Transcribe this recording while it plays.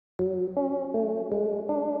Welcome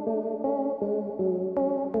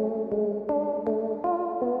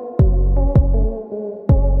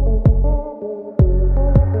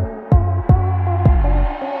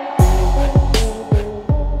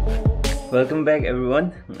back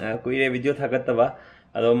everyone. Kuire video thagataba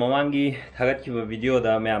ado mamangi thagatkiba video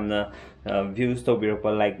da mayamna views to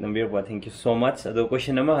birpa like number thank you so much. Ado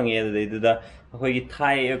question ama hangi adu da akoi gi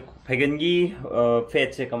thai phagan gi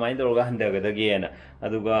fat se kamai doroga handaga da ge na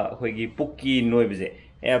aduga akoi gi pukki noibse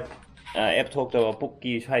app thok ta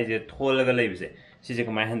pukki sai je tholaga leibse sije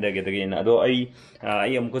kamai handaga da ge na ado ai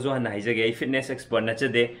am ko jo han haijage ai fitness expert na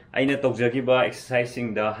chade aina tokjagi ba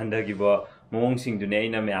exercising da handagi ba mong sing dune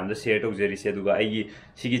ina myam da share tok jeri se duga ai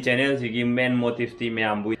sigi channel sigi main motive ti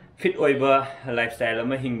myam bu fit oiba lifestyle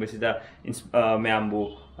ama hing basida myam bu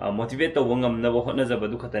motivate to ngam na bo hotna jaba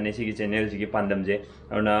du khatane sigi channel sigi pandam je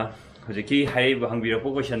arna hojiki hai ba hang bira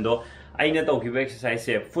question do aina to ki exercise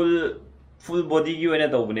se full body gi wena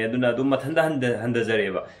to bune aduna du mathanda handa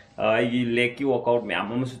jare ba ai leg ki workout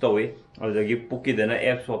myam ama su to we adagi pukki dana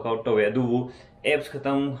abs workout to we adu abs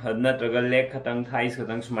khatang natraga leg khatang thighs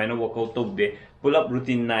khatang sumaina workout to de pull up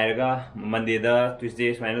routine nairaga monday da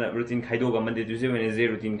tuesday sumaina routine khaidoga monday tuesday wednesday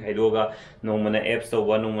routine khaidoga nomana abs to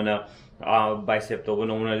ba nomana bicep to ba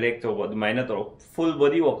nomana leg to ba dumaina to full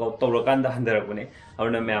body workout to rakanda handara bune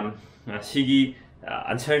arna ma'am sigi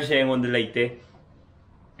answer se ngon de leite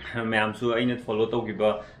ma'am su aina follow to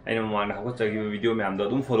giba aina mana ha ko chagi video ma'am da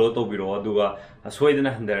dum follow to biro aduga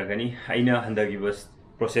soidana handara gani aina handagi bas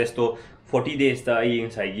process to 40 days ta ai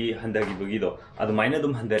insai gi handagi bugi do adu maina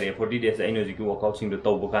dum handare 40 days aino ji ki workout sing do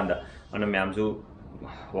to bukanda ana ma'am su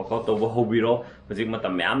workout to bo hobiro hojik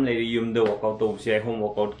matam ma'am le yum do workout to se home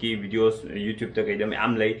workout ki videos youtube ta kaida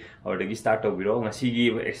ma'am le or dagi start to biro ngasi gi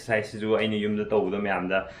exercise ju aina yum do to do ma'am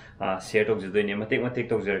da share to jdo ne matek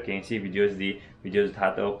to jar ke si videos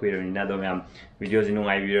tha to kuirani na do ma'am videos nu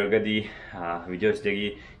ngai biro ga di videos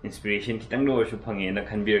dagi inspiration kitang do su phange na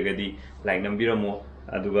khan biro ga di like nam biro mo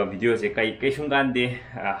aduga video se kai sungan de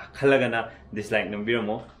khalagana dislike nam biro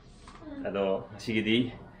mo ado sigi di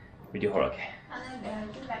video horake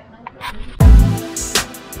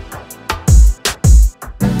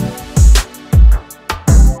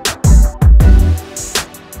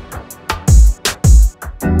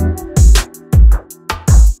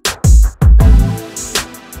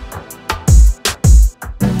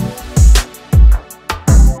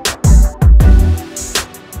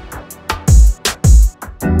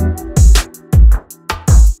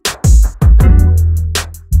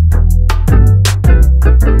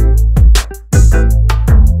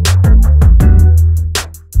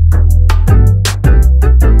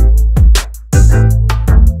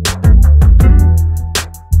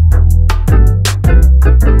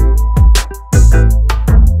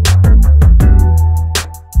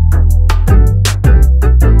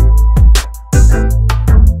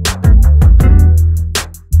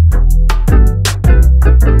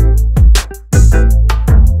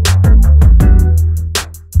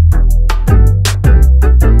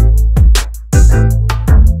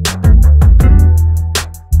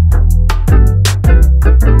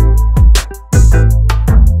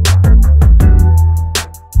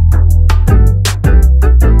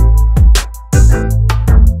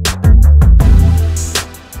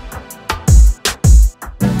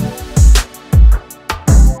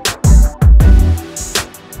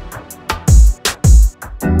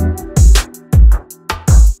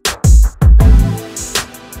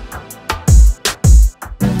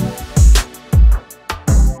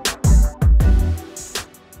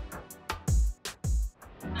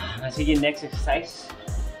Sige next exercise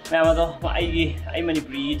ma'am ado ai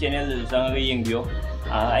manipuri channel jang ga yeng bio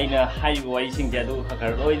ai na hai wai sing ja do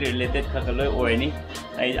khakar loi related khakar loi oi ni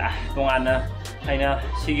ai tongana ai na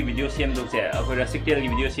sigi video sem do se akoi ra siktel gi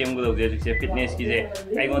video sem go do je fitness ki je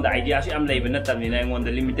ai gon da idea si am lei ban tam ni na gon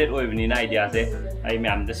da limited oi bani na idea se ai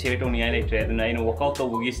ma'am da share tong ni ai lei tre na ai no workout to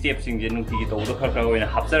gi step sing je nung ti to do khakar oi na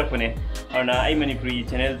hapsar pune arna ai manipuri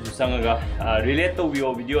channel jang ga relate to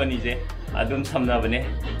video ni je adum samna bane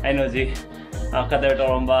ai no ji kadar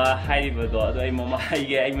toromba hai do ado ai mama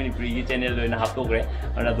ai manipuri gi channel loina hap to gre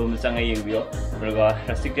ana dum changa yeng bio raga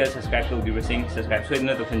rastikal subscribe to give sing subscribe so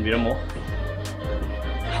na to fin biramo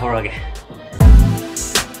horage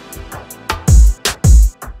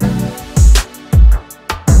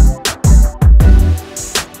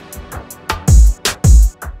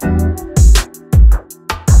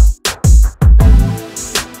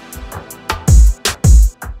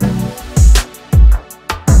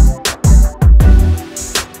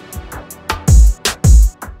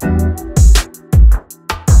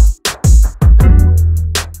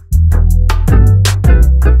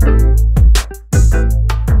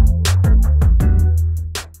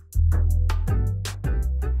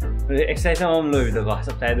exercise am loibidako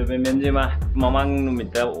subscribe do memem je ma mamang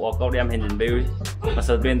numita workout yam henjin be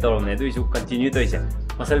muscle pain toromne du isu continue toise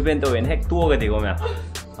muscle pain to wen hek to ga de go ma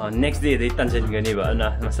next day they tension gani ba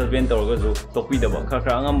na muscle pain to ga zu topi da ba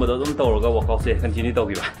khra angam bo dum to ga workout se continue to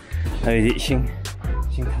bi ba ai sing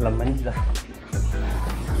thalam mani da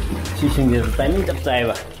sing je timing tap sai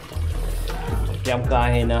ba yam ka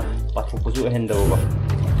he na pathu puju hen do ba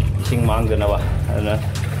sing mang ga na ba na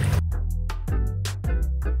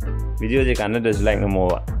video je kana des like no mo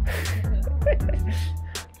ba